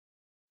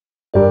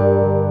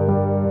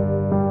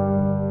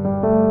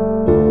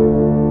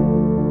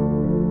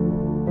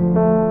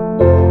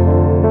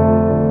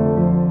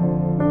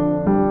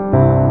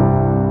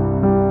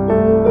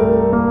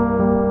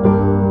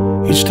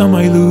time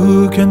I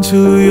look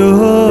into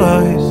your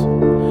eyes,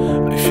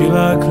 I feel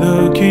like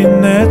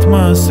looking at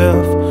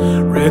myself,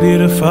 ready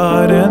to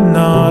fight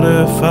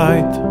another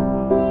fight.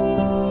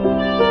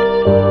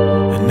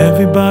 And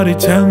everybody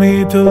tell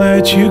me to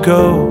let you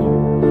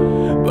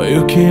go, but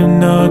you keep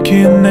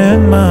knocking at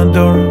my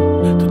door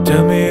to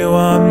tell me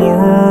one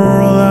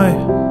more lie.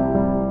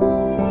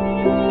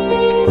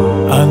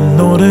 I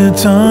know the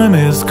time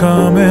is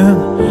coming,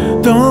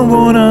 don't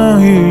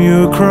wanna hear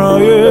you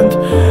crying,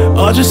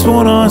 I just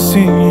wanna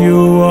sing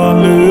you a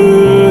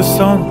little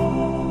song.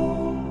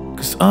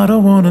 Cause I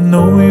don't wanna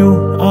know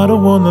you, I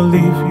don't wanna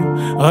leave you,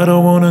 I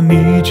don't wanna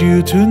need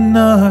you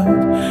tonight.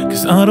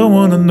 Cause I don't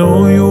wanna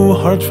know you,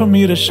 hard for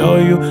me to show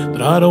you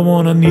that I don't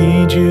wanna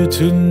need you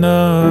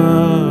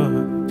tonight.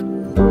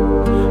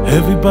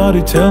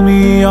 Everybody tell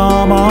me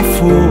I'm a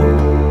fool,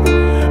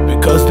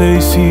 because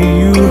they see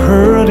you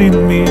hurting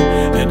me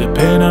and the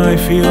pain I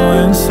feel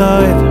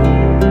inside.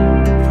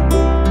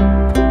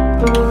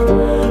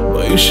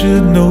 But you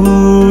should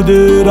know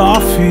that I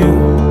feel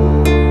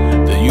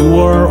that you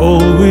are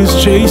always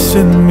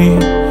chasing me,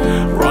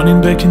 running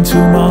back into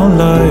my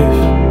life.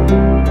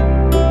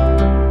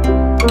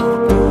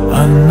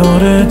 I know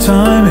that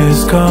time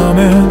is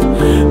coming,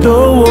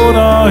 don't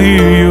wanna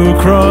hear you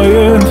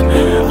crying,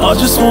 I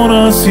just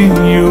wanna sing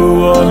you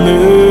a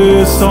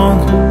little song.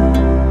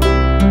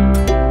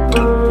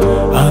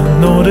 I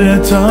know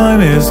that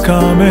time is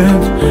coming,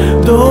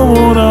 don't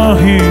wanna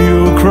hear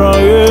you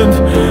crying,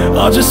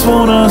 I just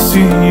wanna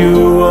sing you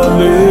a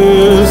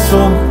little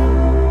song.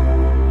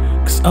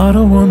 Cause I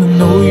don't wanna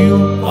know you,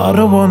 I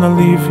don't wanna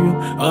leave you,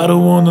 I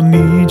don't wanna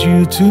need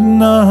you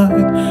tonight.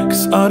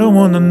 Cause I don't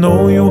wanna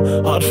know you,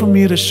 hard for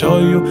me to show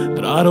you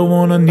that I don't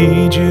wanna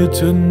need you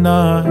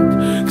tonight.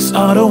 Cause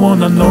I don't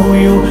wanna know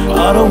you,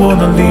 I don't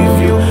wanna leave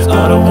you,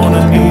 I don't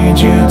wanna need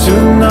you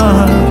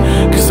tonight.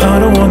 Cause I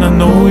don't wanna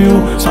know you,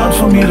 it's hard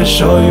for me to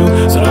show you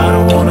that I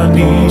don't wanna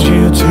need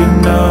you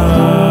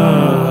tonight.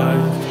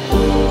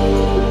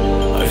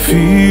 I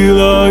feel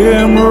I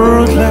am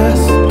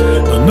worthless,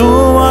 don't know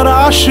what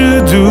I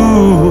should do,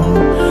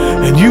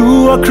 and you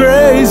are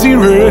crazy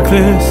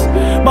reckless,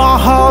 my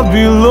heart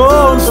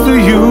belongs to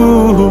you.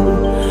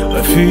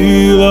 I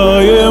feel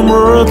I am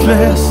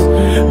worthless,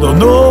 don't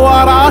know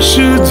what I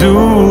should do,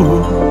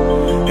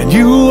 and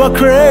you are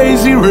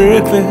crazy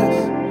reckless,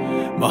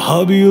 my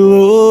heart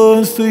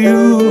belongs to you.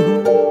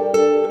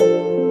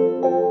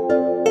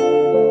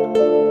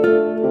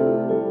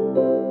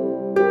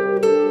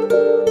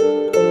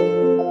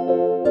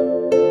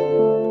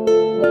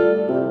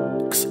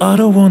 I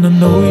don't wanna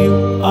know you,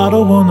 I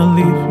don't wanna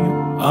leave you,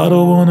 I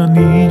don't wanna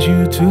need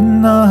you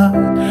tonight.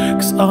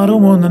 Cause I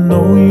don't wanna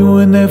know you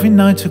and every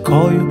night to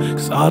call you,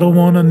 cause I don't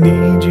wanna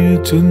need you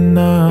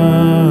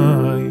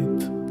tonight.